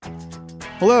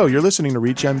Hello, you're listening to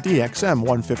ReachMD XM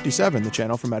 157, the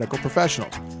channel for medical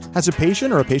professionals. Has a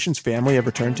patient or a patient's family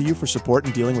ever turned to you for support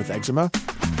in dealing with eczema?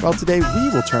 Well, today we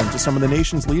will turn to some of the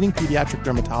nation's leading pediatric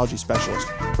dermatology specialists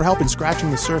for help in scratching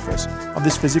the surface of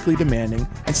this physically demanding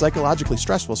and psychologically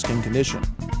stressful skin condition.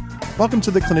 Welcome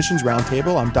to the Clinicians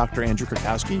Roundtable. I'm Dr. Andrew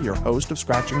Krakowski, your host of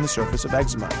Scratching the Surface of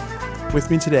Eczema. With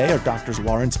me today are Drs.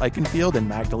 Lawrence Eichenfield and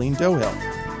Magdalene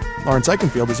Dohill. Lawrence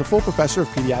Eichenfield is a full professor of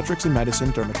pediatrics and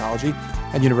medicine dermatology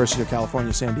at University of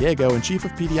California, San Diego, and chief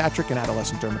of pediatric and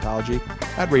adolescent dermatology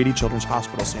at Rady Children's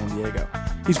Hospital, San Diego.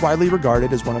 He's widely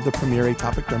regarded as one of the premier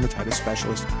atopic dermatitis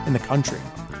specialists in the country.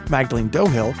 Magdalene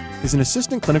Dohill is an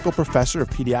assistant clinical professor of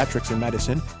pediatrics and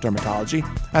medicine dermatology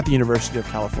at the University of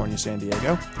California, San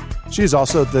Diego. She is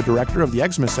also the director of the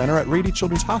Eczema Center at Rady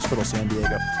Children's Hospital, San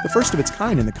Diego, the first of its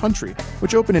kind in the country,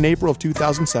 which opened in April of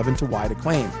 2007 to wide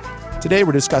acclaim. Today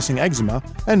we're discussing eczema,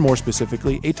 and more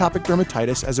specifically, atopic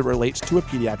dermatitis as it relates to a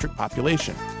pediatric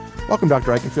population. Welcome,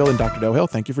 Dr. Eichenfield and Dr. Dohill.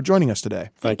 Thank you for joining us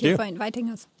today. Thank you for inviting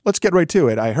us. Let's get right to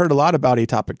it. I heard a lot about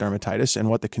atopic dermatitis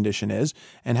and what the condition is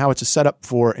and how it's a setup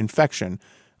for infection.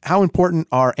 How important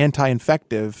are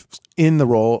anti-infectives in the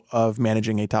role of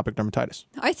managing atopic dermatitis?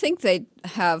 I think they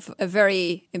have a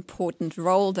very important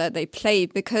role that they play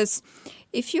because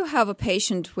if you have a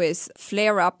patient with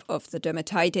flare-up of the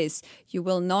dermatitis, you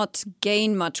will not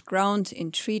gain much ground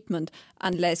in treatment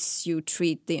unless you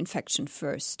treat the infection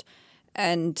first.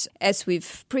 And as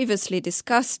we've previously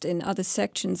discussed in other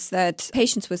sections, that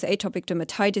patients with atopic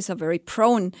dermatitis are very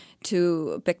prone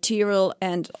to bacterial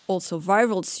and also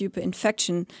viral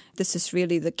superinfection. This is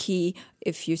really the key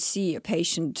if you see a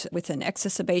patient with an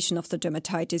exacerbation of the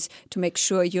dermatitis to make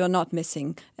sure you're not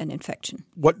missing an infection.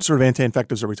 What sort of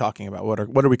anti-infectives are we talking about?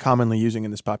 What are we commonly using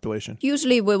in this population?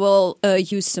 Usually we will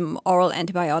use some oral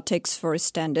antibiotics for a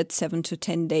standard 7 to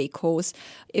 10 day course.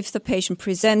 If the patient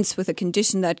presents with a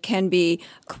condition that can be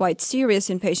quite serious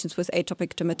in patients with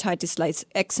atopic dermatitis like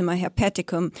eczema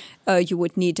herpeticum, you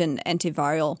would need an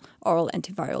oral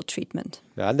antiviral treatment.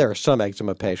 And there are some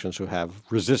eczema patients who have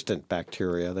resistant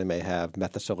bacteria. They may have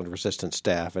methicillin-resistant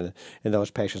staph, and in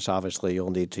those patients, obviously, you'll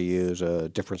need to use a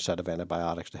different set of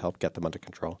antibiotics to help get them under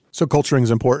control. So culturing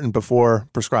is important before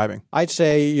prescribing? I'd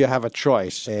say you have a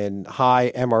choice. In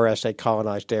high MRSA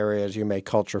colonized areas, you may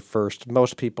culture first.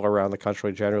 Most people around the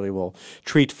country generally will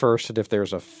treat first, and if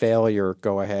there's a failure,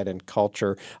 go ahead and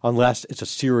culture, unless it's a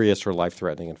serious or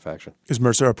life-threatening infection. Is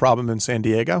MRSA a problem in San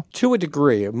Diego? To a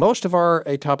degree. Most of our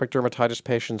atopic dermatitis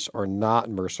patients are not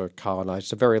MRSA colonized.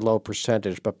 It's a very low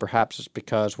percentage, but perhaps it's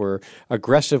because we're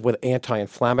aggressive with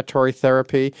anti-inflammatory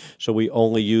therapy, so we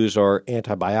only use our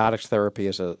antibiotics therapy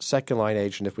as a second-line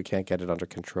agent if we can't get it under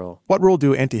control. What role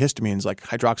do antihistamines like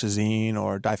hydroxyzine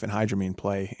or diphenhydramine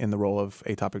play in the role of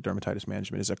atopic dermatitis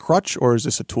management? Is it a crutch or is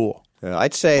this a tool?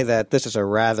 I'd say that this is a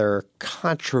rather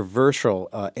controversial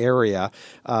area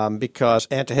because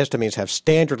antihistamines have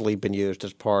standardly been used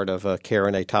as part of care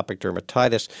in atopic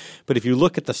dermatitis. But if you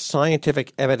look at the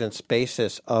scientific evidence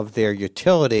basis of their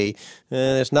utility,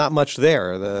 there's not much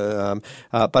there.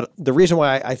 But the reason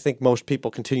why I think most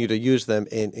people continue to use them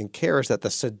in care is that the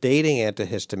sedating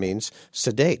antihistamines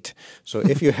sedate. So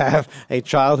if you have a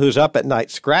child who's up at night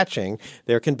scratching,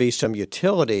 there can be some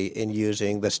utility in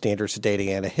using the standard sedating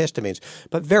antihistamines,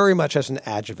 but very much as an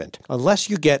adjuvant. Unless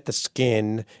you get the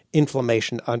skin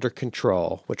inflammation under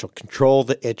control, which will control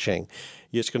the itching,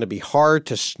 it's going to be hard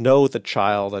to snow the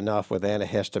child enough with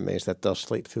antihistamines that they'll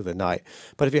sleep through the night.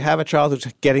 But if you have a child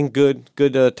who's getting good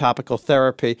topical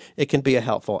therapy, it can be a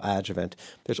helpful adjuvant.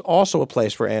 There's also a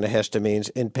place for antihistamines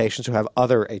in patients who have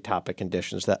other atopic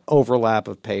conditions, that overlap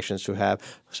of patients who have,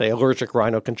 say, allergic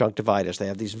rhinoconjunctivitis. They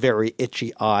have these very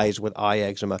itchy eyes with eye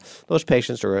eczema. Those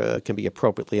patients can be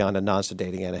appropriately on a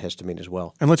non-sedating antihistamine as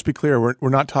well. And let's be clear, we're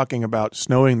not talking about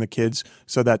snowing the kids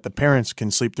so that the parents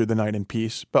can sleep through the night in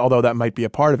peace, but although that might be a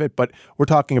part of it, but we're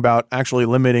talking about actually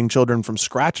limiting children from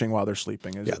scratching while they're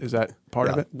sleeping. Is that part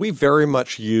of it? We very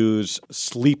much use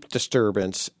sleep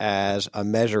disturbance as a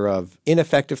measure of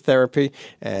ineffective therapy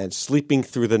and sleeping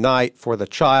through the night for the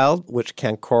child, which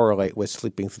can correlate with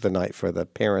sleeping through the night for the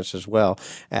parents as well,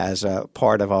 as a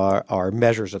part of our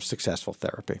measures of successful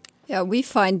therapy. Yeah, we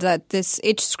find that this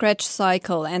itch-scratch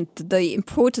cycle and the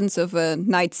importance of a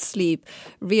night's sleep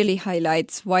really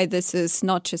highlights why this is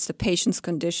not just a patient's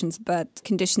condition, but a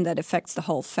condition that affects the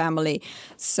whole family.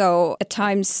 So at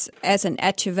times, as an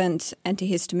adjuvant,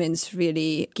 antihistamines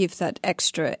really give that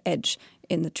extra edge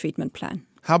in the treatment plan.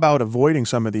 How about avoiding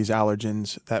some of these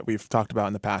allergens that we've talked about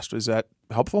in the past? Is that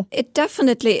helpful? It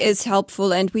definitely is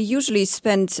helpful, and we usually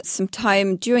spend some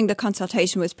time during the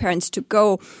consultation with parents to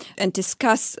go and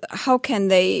discuss how can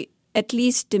they at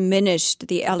least diminished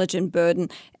the allergen burden?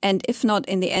 And if not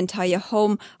in the entire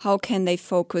home, how can they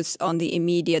focus on the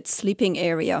immediate sleeping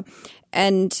area?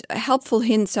 And helpful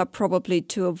hints are probably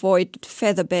to avoid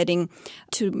feather bedding,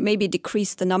 to maybe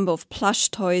decrease the number of plush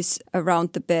toys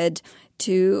around the bed,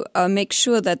 to make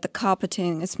sure that the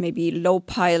carpeting is maybe low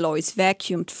pile or is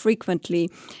vacuumed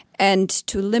frequently, and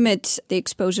to limit the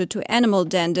exposure to animal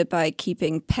dander by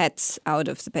keeping pets out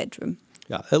of the bedroom.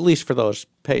 Yeah, at least for those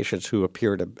patients who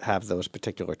appear to have those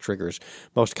particular triggers.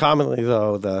 Most commonly,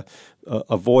 though, the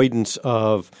avoidance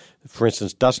of, for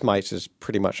instance, dust mites is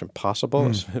pretty much impossible.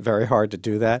 It's very hard to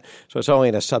do that. So it's only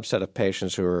in a subset of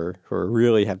patients who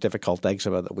really have difficult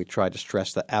eczema that we try to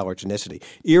stress the allergenicity.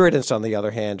 Irritants, on the other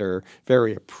hand, are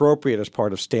very appropriate as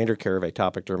part of standard care of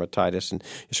atopic dermatitis, and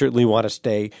you certainly want to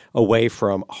stay away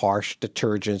from harsh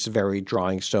detergents, very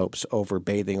drying soaps,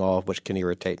 overbathing, all of which can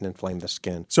irritate and inflame the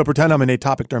skin. So pretend I'm an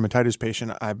atopic dermatitis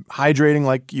patient. I'm hydrating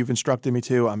like you've instructed me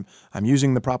to. I'm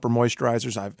using the proper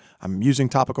moisturizers. I'm using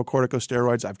topical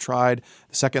corticosteroids. I've tried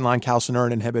the second-line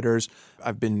calcineurin inhibitors.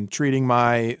 I've been treating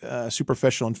my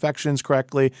superficial infections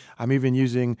correctly. I'm even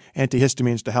using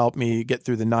antihistamines to help me get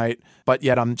through the night, but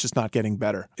yet I'm just not getting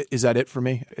better. Is that it for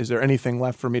me? Is there anything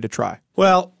left for me to try?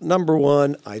 Well, number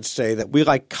one, I'd say that we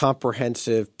like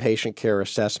comprehensive patient care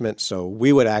assessment. So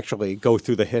we would actually go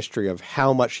through the history of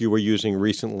how much you were using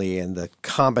recently and the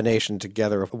combination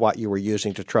together of what you were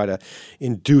using to try to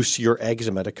induce your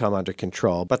eczema to come under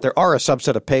control. But there are a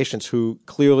subset of patients who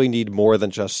clearly need more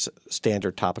than just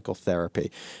standard topical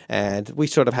therapy. And we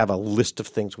sort of have a list of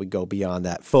things we go beyond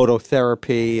that.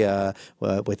 Phototherapy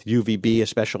with UVB,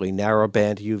 especially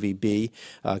narrowband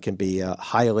UVB, can be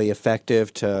highly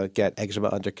effective to get eczema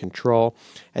under control.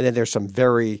 And then there's some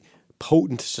very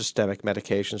potent systemic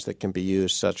medications that can be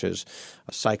used, such as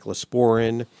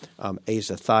cyclosporin,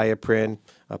 azathioprine,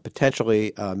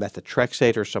 potentially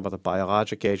methotrexate or some of the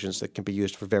biologic agents that can be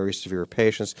used for very severe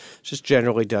patients. It's just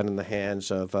generally done in the hands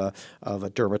of a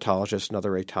dermatologist and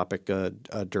other atopic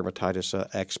dermatitis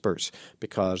experts,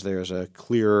 because there's a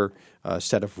clear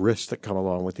set of risks that come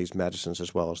along with these medicines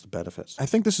as well as the benefits. I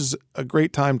think this is a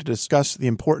great time to discuss the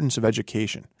importance of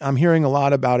education. I'm hearing a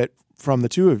lot about it from the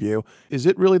two of you. Is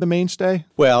it really the mainstay?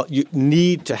 Well, you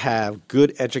need to have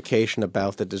good education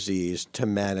about the disease to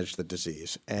manage the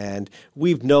disease. And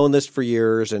we've known this for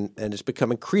years, and it's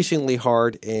become increasingly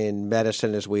hard in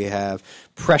medicine as we have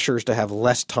pressures to have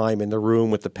less time in the room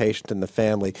with the patient and the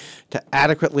family to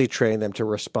adequately train them to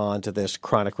respond to this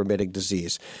chronic remitting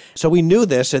disease. So we knew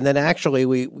this, and then actually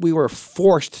we were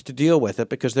forced to deal with it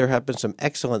because there have been some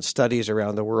excellent studies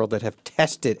around the world that have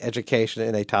tested education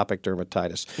in atopic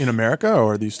dermatitis. In America,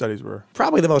 or these studies were?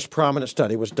 Probably the most prominent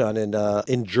study was done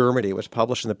in Germany. It was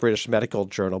published in the British Medical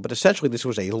Journal. But essentially, this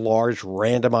was a large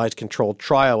randomized controlled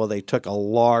trial where they took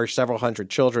several hundred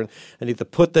children and either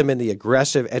put them in the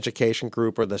aggressive education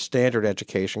group or the standard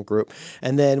education group.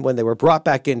 And then when they were brought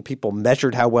back in, people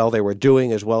measured how well they were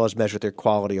doing as well as measured their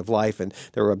quality of life. And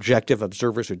there were objective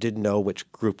observers who didn't know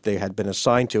which group they had been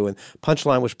assigned to. And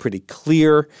punchline was pretty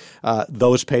clear.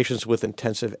 Those patients with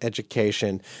intensive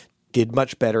education did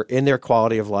much better in their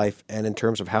quality of life and in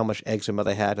terms of how much eczema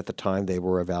they had at the time they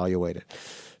were evaluated.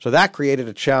 So that created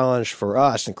a challenge for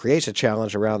us and creates a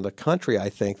challenge around the country, I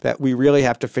think, that we really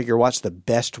have to figure what's the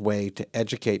best way to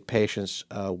educate patients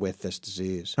with this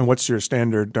disease. And what's your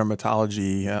standard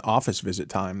dermatology office visit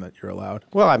time that you're allowed?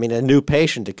 Well, I mean, a new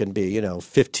patient, it can be,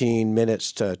 15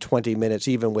 minutes to 20 minutes,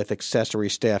 even with accessory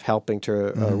staff helping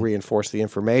to reinforce the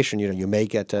information. You may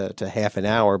get to half an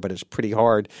hour, but it's pretty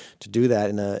hard to do that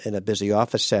in a busy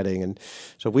office setting. And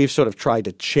so we've sort of tried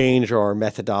to change our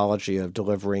methodology of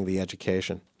delivering the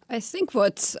education. I think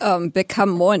what's become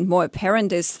more and more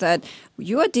apparent is that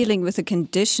you are dealing with a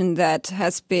condition that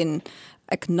has been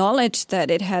acknowledged that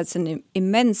it has an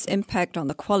immense impact on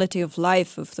the quality of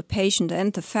life of the patient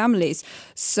and the families.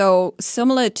 So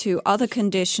similar to other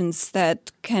conditions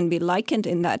that can be likened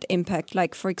in that impact,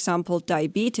 like, for example,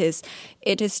 diabetes,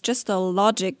 it is just a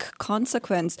logic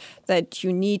consequence that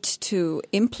you need to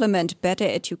implement better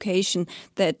education,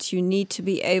 that you need to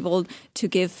be able to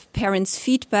give parents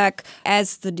feedback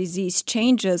as the disease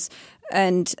changes.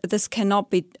 And this cannot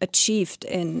be achieved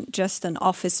in just an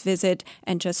office visit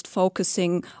and just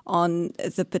focusing on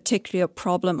the particular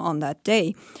problem on that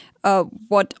day.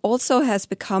 what also has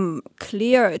become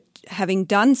clear, having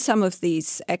done some of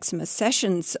these eczema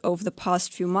sessions over the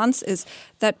past few months, is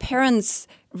that parents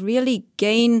really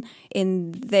gain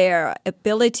in their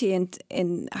ability and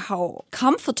in how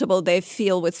comfortable they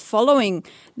feel with following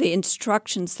the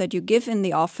instructions that you give in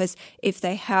the office if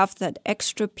they have that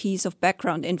extra piece of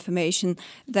background information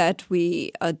that we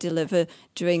deliver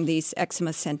during these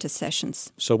eczema center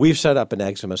sessions. So we've set up an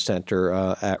eczema center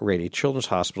at Rady Children's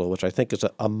Hospital, which I think is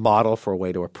a model for a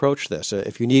way to approach this.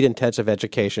 If you need intensive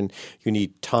education, you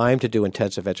need time to do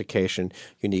intensive education,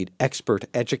 you need expert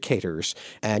educators,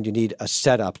 and you need a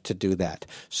setup to do that.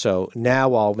 So now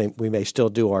while we may still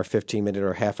do our 15-minute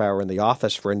or half hour in the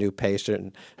office for a new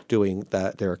patient doing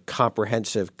their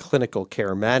comprehensive clinical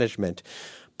care management,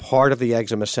 part of the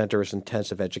eczema center is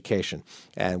intensive education,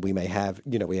 and we may have,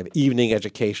 we have evening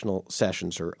educational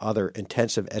sessions or other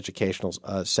intensive educational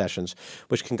sessions,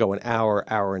 which can go an hour,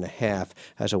 hour and a half,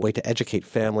 as a way to educate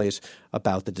families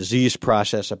about the disease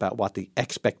process, about what the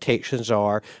expectations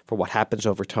are for what happens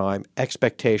over time,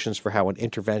 expectations for how an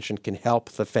intervention can help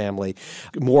the family,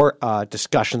 more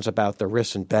discussions about the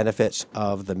risks and benefits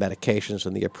of the medications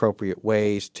and the appropriate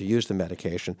ways to use the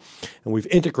medication. And we've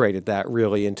integrated that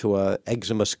really into a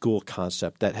eczema school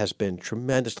concept that has been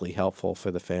tremendously helpful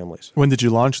for the families. When did you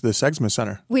launch this eczema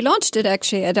center? We launched it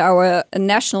actually at our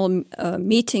national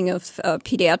meeting of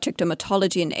pediatric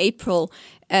dermatology in April,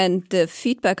 and the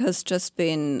feedback has just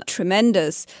been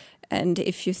tremendous. And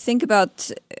if you think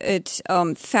about it,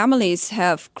 families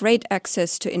have great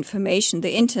access to information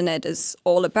the internet is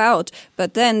all about,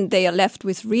 but then they are left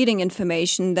with reading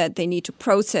information that they need to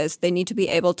process. They need to be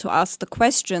able to ask the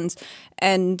questions.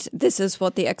 And this is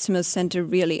what the Eczema Center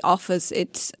really offers.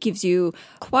 It gives you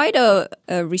quite a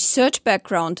research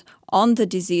background on the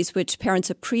disease, which parents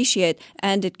appreciate,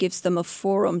 and it gives them a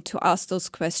forum to ask those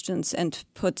questions and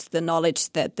put the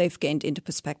knowledge that they've gained into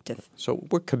perspective. So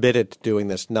we're committed to doing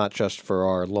this not just for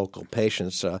our local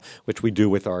patients, which we do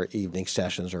with our evening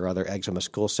sessions or other eczema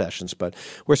school sessions, but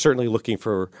we're certainly looking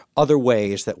for other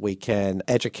ways that we can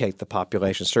educate the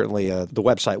population. Certainly the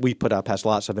website we put up has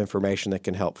lots of information that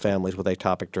can help families with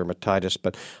atopic dermatitis,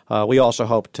 but we also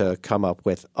hope to come up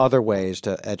with other ways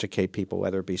to educate people,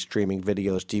 whether it be streaming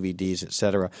videos, DVDs,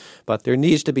 etc. But there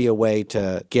needs to be a way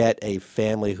to get a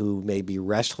family who may be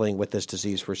wrestling with this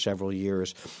disease for several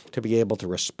years to be able to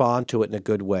respond to it in a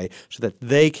good way so that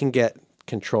they can get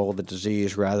control of the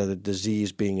disease rather than the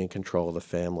disease being in control of the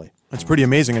family. That's pretty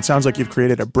amazing. It sounds like you've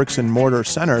created a bricks and mortar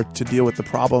center to deal with the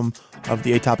problem of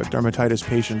the atopic dermatitis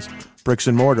patients. Bricks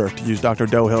and mortar, to use Dr.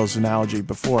 Dohill's analogy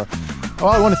before. Well,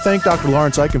 I want to thank Dr.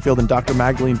 Lawrence Eichenfield and Dr.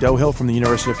 Magdalene Dohill from the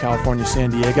University of California, San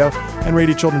Diego, and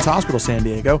Rady Children's Hospital, San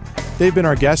Diego. They've been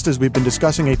our guests as we've been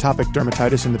discussing atopic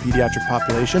dermatitis in the pediatric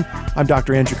population. I'm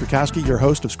Dr. Andrew Krakowski, your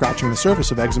host of Scratching the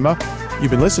Surface of Eczema. You've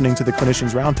been listening to the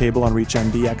Clinicians Roundtable on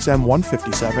ReachMD XM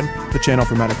 157, the channel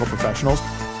for medical professionals.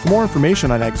 For more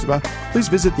information on eczema, please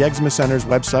visit the Eczema Center's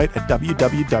website at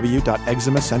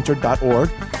www.eczemacenter.org.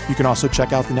 You can also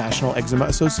check out the National Eczema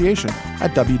Association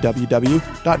at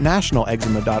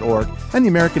www.nationaleczema.org and the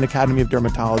American Academy of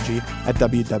Dermatology at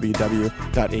www.aad.org.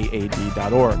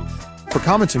 For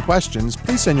comments and questions,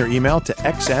 please send your email to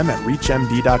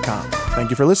xm@reachmd.com.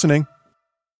 Thank you for listening.